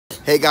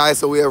Hey guys,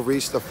 so we have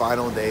reached the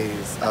final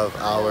days of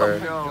our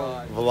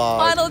vlog.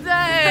 Final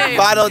day!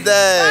 Final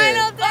day!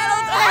 Final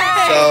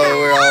day! So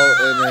we're all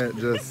in it,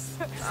 just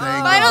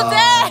saying Final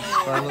goodbye. day!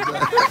 Final day!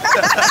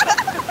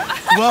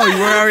 Whoa, you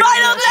were already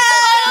Final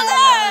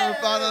day!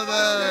 Final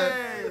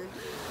day!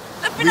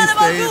 We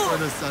stayed for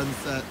the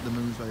sunset, the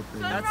moon's right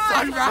there. That's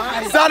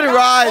sunrise!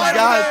 Sunrise,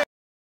 guys!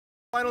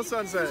 Final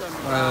sunset.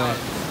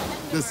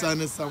 The sun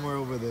is somewhere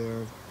over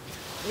there.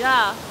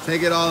 Yeah.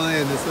 Take it all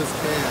in, this was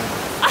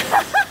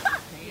Cam.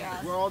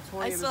 We're all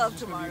 20. I still have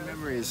tomorrow.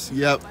 Memories.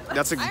 Yep.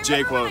 That's a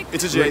J quote.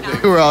 It's a J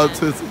thing. We're all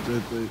twisted.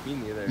 Me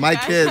neither. My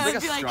Guys, kids. I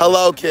would be like,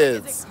 Hello,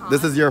 kids.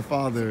 This is your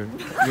father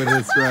with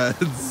his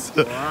friends.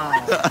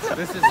 Wow.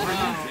 This is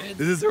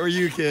This is for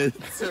you, kids.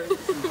 weird, kids.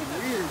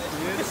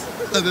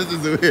 This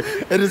is weird.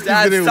 It just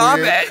Dad, keeps getting stop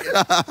weird. it.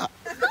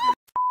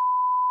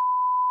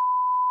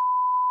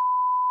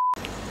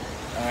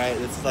 Alright,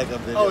 this is like a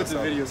video. Oh, it's a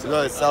video.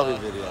 No, it's a selfie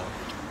video.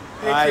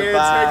 Hey Alright, kids,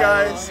 bye. hey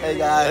guys. Hey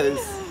guys.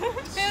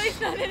 Haley's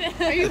not in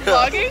it. Are you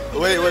vlogging?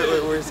 Wait,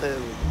 where's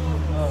Haley?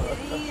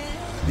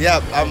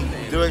 Yeah, I'm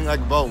doing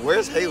like both.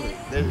 Where's Haley?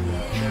 There you go.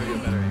 There we go,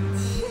 better.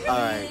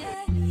 Alright.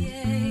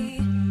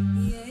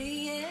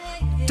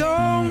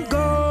 Don't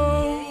go.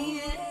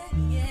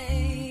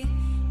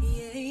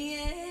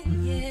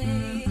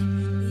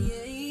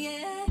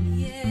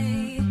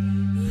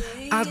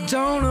 I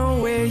don't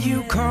know where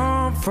you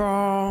come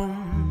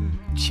from,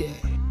 yeah,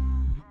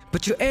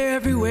 but you're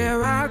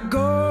everywhere I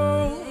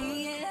go.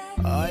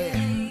 Oh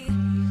yeah.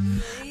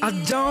 I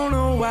don't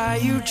know why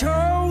you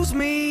chose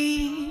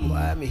me.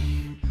 Why me?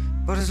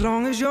 But as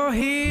long as you're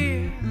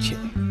here, yeah,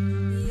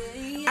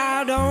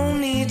 I don't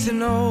need to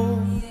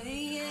know.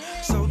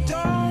 So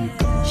don't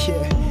go.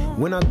 Yeah,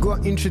 when I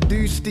got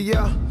introduced to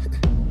ya,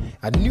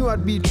 I knew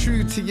I'd be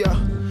true to ya.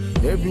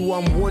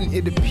 Everyone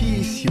wanted a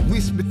piece. You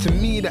whispered to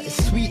me that it's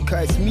sweet,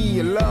 cause it's me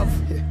you love,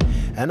 yeah,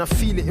 and I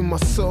feel it in my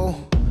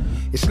soul.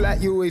 It's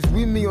like you're always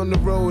with me on the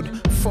road,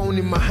 phone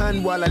in my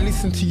hand while I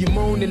listen to you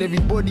moan, and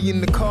everybody in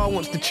the car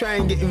wants to try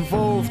and get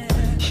involved.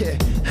 Yeah,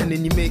 and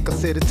then you make us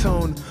set the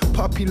tone.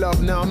 Puppy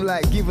love, now I'm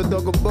like, give a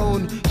dog a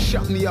bone.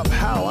 Shut me up,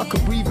 how? I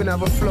could breathe and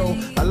have a flow.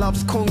 Our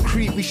love's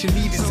concrete, we should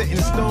leave it set in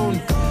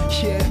stone.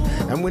 Yeah,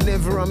 and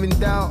whenever I'm in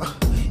doubt,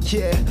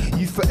 yeah,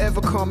 you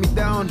forever calm me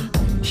down.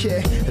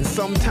 Yeah, and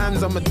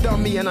sometimes I'm a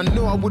dummy, and I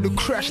know I would've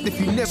crashed if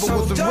you never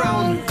was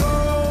around. Don't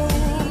go,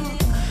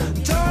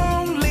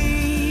 don't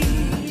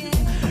leave,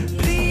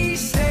 please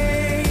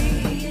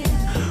stay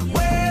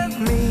with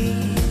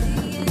me.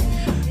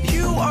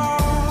 You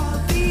are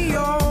the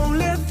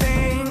only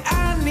thing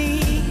I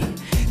need.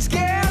 Let's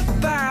get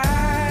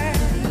by,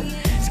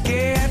 let's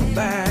get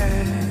by.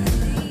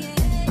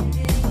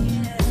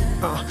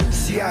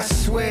 See, I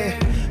swear,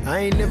 I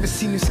ain't never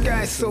seen the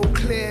sky so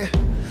clear.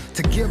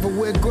 Together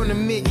we're gonna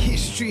make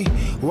history.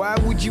 Why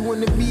would you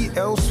wanna be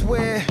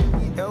elsewhere?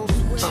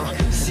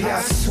 See,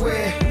 I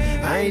swear,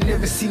 I ain't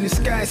never seen the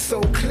sky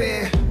so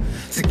clear.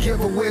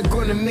 Together we're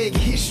gonna make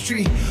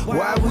history.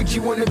 Why would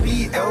you wanna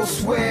be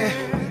elsewhere?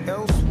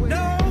 No,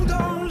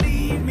 don't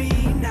leave me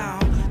now.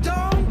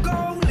 Don't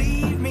go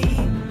leave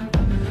me.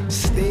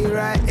 Stay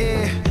right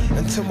here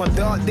until my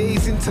dark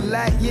days into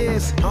light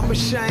years. I'ma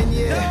shine,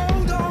 yeah.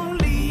 No, don't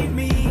leave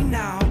me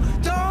now.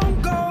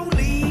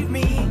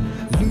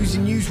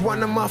 Losing you's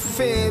one of my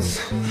fears,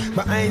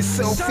 but I ain't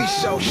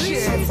selfish, I'll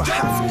share if I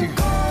have to.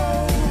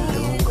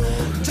 Don't go,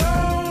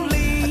 don't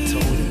leave. I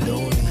told you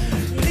don't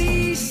leave.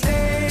 Please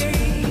stay,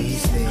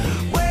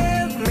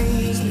 with me.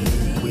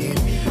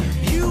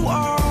 You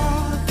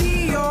are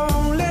the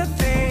only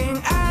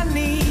thing I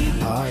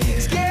need. Oh, yeah.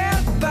 Let's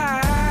get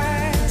by,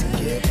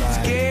 let's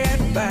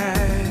get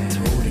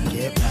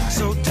by.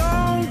 So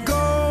don't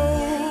go,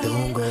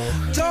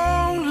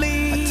 don't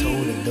leave. I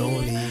told you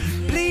don't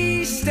leave.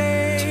 Please stay.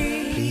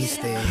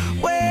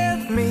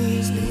 With me,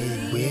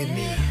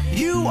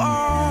 you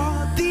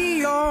are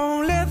the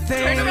only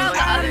thing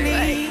I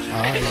need.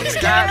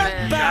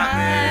 Chapman.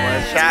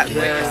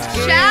 Chapman!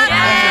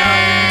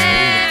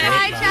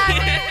 Hi,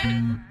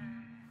 Chapman!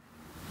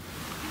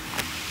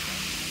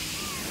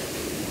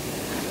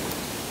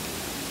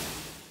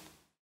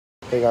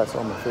 Hey guys, so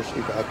I'm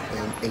officially back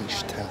in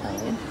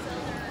H-Town.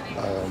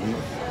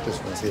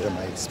 Just want to say that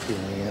my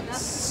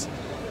experience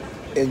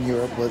in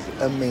Europe was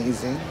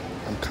amazing.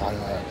 I'm kind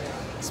of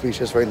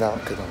speechless right now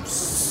because I'm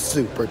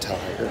super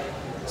tired.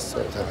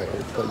 So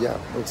tired. But yeah,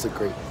 it was a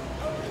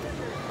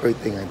great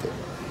thing I did.